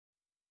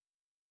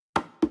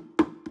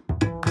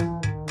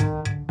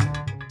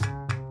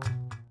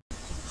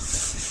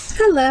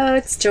Hello,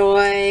 it's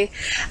Joy.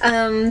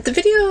 The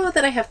video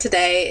that I have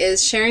today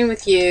is sharing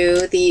with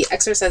you the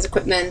exercise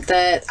equipment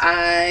that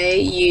I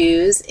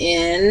use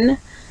in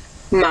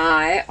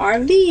my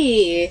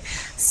RV.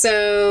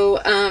 So,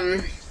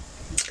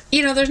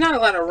 there's not a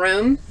lot of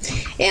room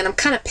and I'm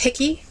kind of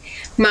picky.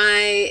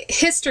 My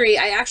history,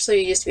 I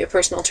actually used to be a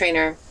personal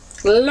trainer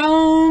a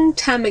long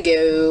time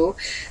ago,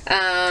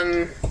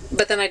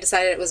 but then I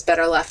decided it was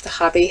better left a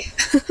hobby.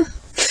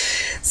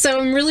 So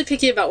I'm really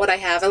picky about what I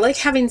have. I like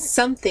having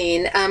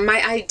something.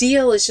 My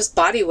ideal is just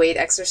body weight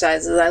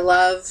exercises. I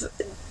love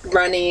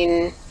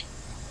running,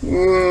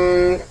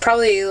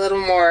 probably a little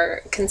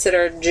more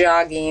considered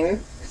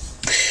jogging.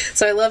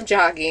 So I love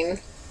jogging.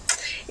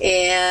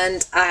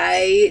 And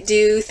I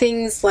do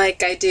things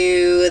like I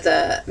do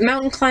the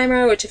mountain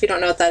climber, which if you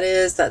don't know what that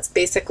is, that's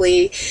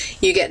basically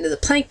you get into the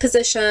plank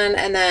position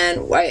and then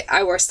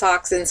I wear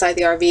socks inside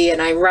the RV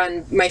and I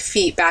run my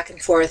feet back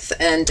and forth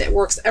and it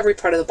works every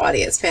part of the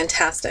body. It's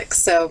fantastic.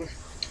 So,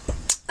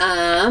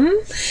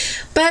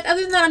 but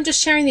other than that, I'm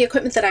just sharing the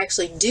equipment that I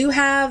actually do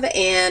have,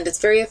 and it's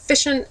very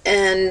efficient,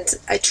 and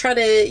I try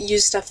to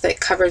use stuff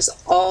that covers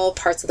all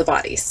parts of the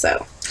body.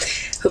 So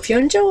hope you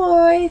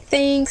enjoy.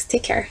 Thanks.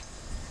 Take care.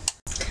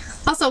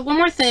 Also, one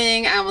more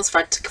thing, I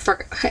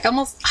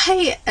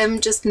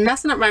am just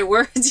messing up my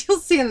words. You'll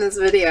see in this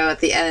video at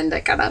the end.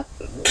 If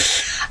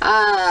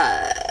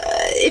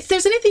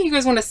there's anything you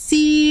guys want to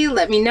see,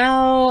 let me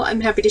know.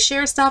 I'm happy to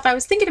share stuff. I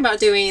was thinking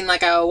about doing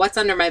like a what's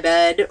under my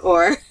bed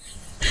or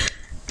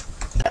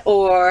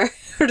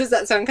does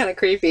that sound kind of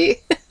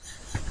creepy?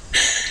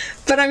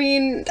 But I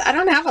mean, I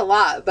don't have a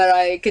lot, but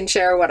I can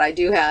share what I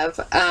do have.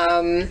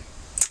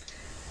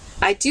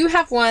 I do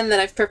have one that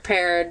I've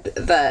prepared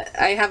that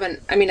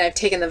I've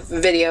taken the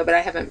video, but I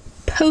haven't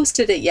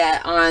posted it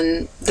yet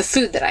on the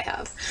food that I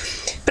have.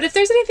 But if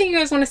there's anything you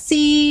guys want to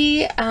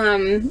see, let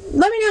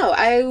me know.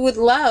 I would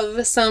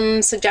love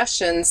some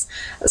suggestions,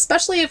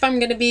 especially if I'm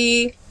going to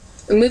be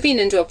moving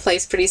into a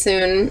place pretty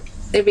soon.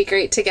 It'd be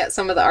great to get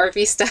some of the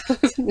RV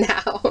stuff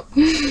now.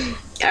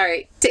 All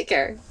right, take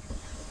care.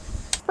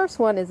 First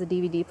one is a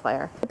DVD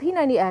player. The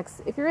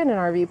P90X, if you're in an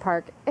RV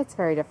park, it's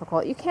very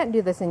difficult. You can't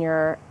do this in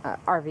your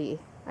RV.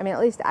 I mean,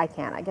 at least I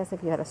can't. I guess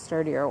if you had a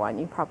sturdier one,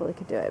 you probably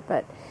could do it.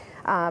 But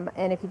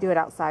and if you do it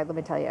outside, let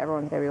me tell you,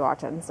 everyone's going to be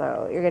watching.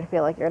 So you're going to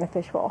feel like you're in a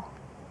fishbowl.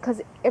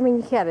 Because, I mean,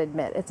 you can't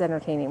admit it's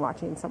entertaining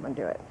watching someone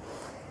do it.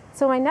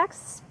 So my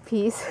next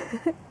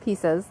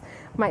pieces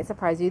might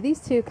surprise you.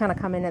 These two kind of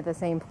come in at the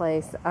same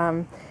place.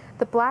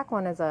 The black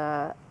one is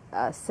a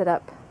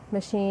sit-up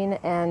machine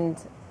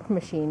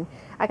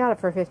I got it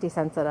for 50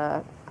 cents at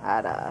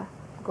a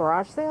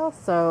garage sale.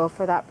 So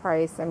for that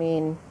price, I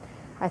mean,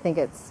 I think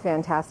it's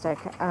fantastic.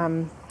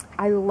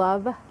 I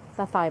love the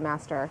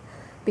ThighMaster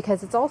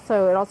because it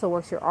also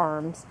works your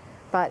arms,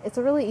 but it's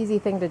a really easy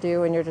thing to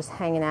do when you're just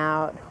hanging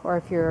out or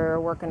if you're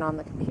working on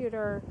the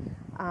computer.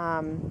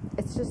 I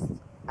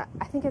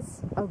think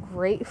it's a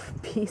great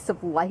piece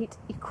of light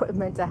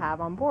equipment to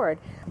have on board.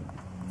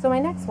 So my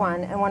next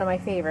one, and one of my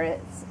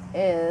favorites,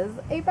 is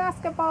a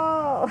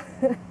basketball.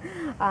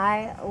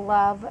 I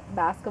love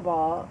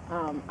basketball.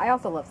 I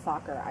also love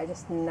soccer. I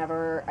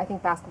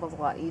think basketball's a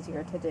lot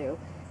easier to do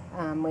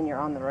when you're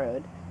on the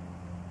road.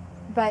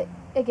 But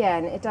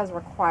again, it does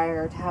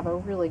require to have a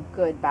really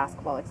good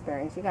basketball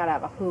experience. You gotta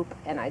have a hoop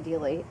and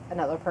ideally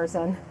another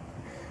person.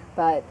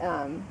 But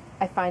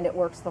I find it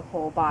works the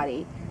whole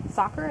body.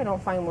 Soccer I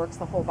don't find works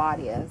the whole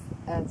body as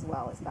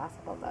well as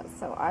basketball does.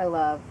 So I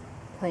love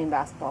playing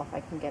basketball if I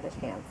can get a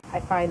chance. I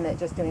find that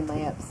just doing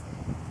layups,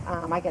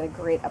 I get a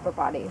great upper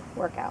body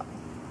workout.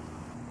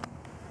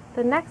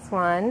 The next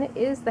one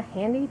is the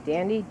handy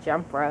dandy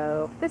jump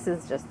rope. This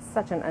is just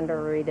such an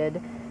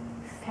underrated,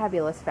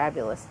 fabulous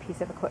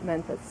piece of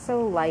equipment that's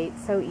so light,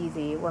 so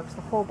easy, works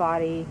the whole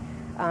body,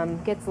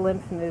 gets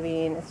lymph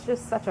moving. It's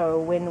just such a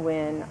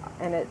win-win,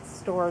 and it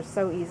stores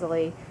so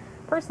easily.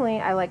 Personally,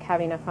 I like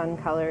having a fun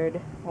colored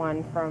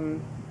one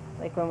from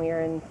like when we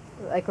were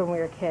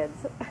kids.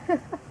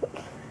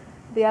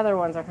 The other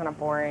ones are kind of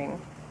boring.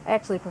 I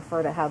actually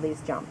prefer to have these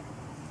jump.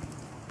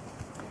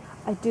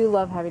 I do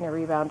love having a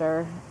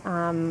rebounder.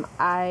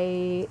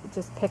 I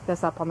just picked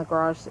this up on the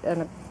garage,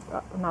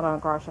 not on a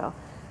garage sale.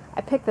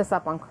 I picked this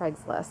up on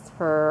Craigslist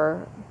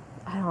for,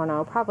 I don't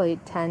know, probably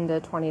 $10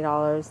 to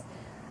 $20.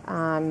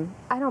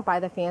 I don't buy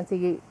the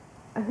fancy,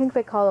 I think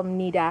they call them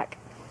Nidak.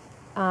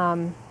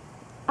 I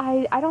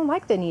don't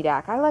like the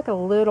Nidak. I like a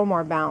little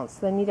more bounce.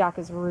 The Nidak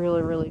is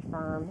really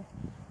firm.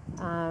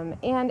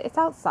 And it's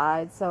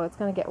outside, so it's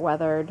going to get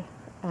weathered.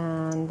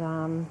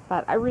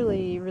 But I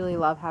really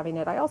love having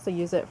it. I also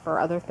use it for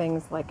other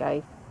things, like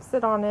I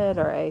sit on it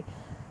or I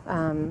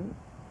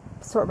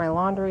sort my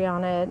laundry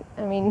on it.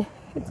 I mean,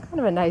 it's kind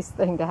of a nice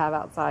thing to have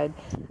outside.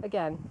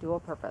 Again, dual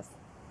purpose.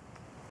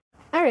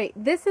 Alright,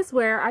 this is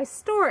where I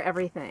store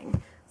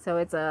everything. So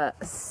it's a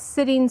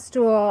sitting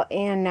stool,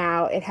 and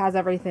now it has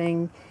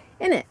everything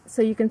in it.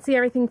 So you can see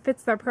everything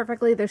fits there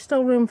perfectly. There's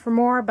still room for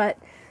more, but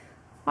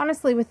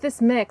honestly, with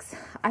this mix,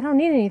 I don't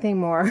need anything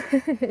more.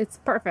 It's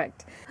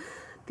perfect.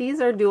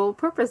 These are dual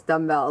purpose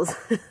dumbbells.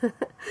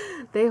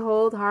 They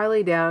hold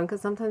Harley down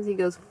because sometimes he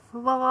goes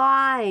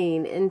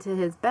flying into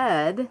his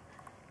bed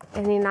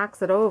and he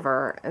knocks it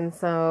over, and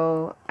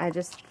so I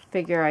just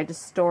figure I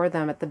just store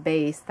them at the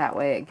base. That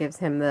way it gives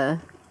him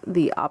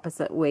the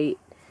opposite weight.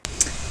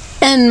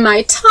 And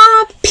my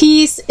top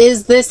piece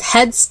is this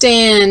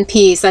headstand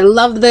piece. I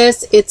love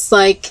this. It's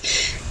like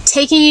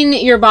taking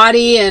your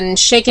body and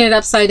shaking it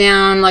upside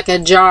down like a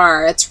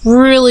jar. It's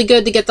really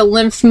good to get the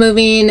lymph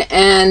moving,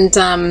 and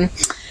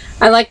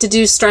I like to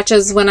do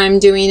stretches when I'm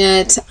doing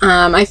it.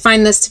 I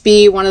find this to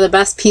be one of the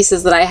best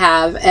pieces that I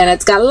have, and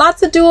it's got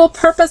lots of dual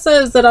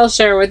purposes that I'll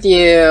share with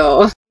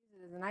you. This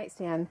is a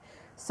nightstand,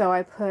 so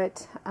I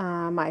put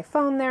my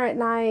phone there at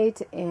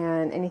night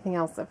and anything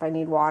else if I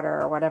need water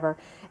or whatever.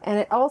 And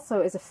it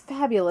also is a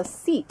fabulous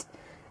seat.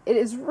 It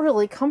is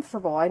really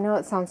comfortable. I know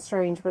it sounds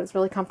strange, but it's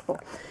really comfortable.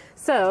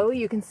 So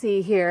you can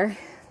see here,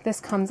 this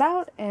comes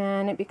out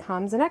and it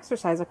becomes an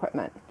exercise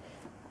equipment.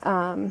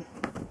 And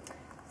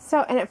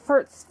it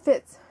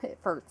fits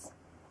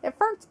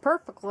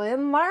perfectly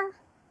in there.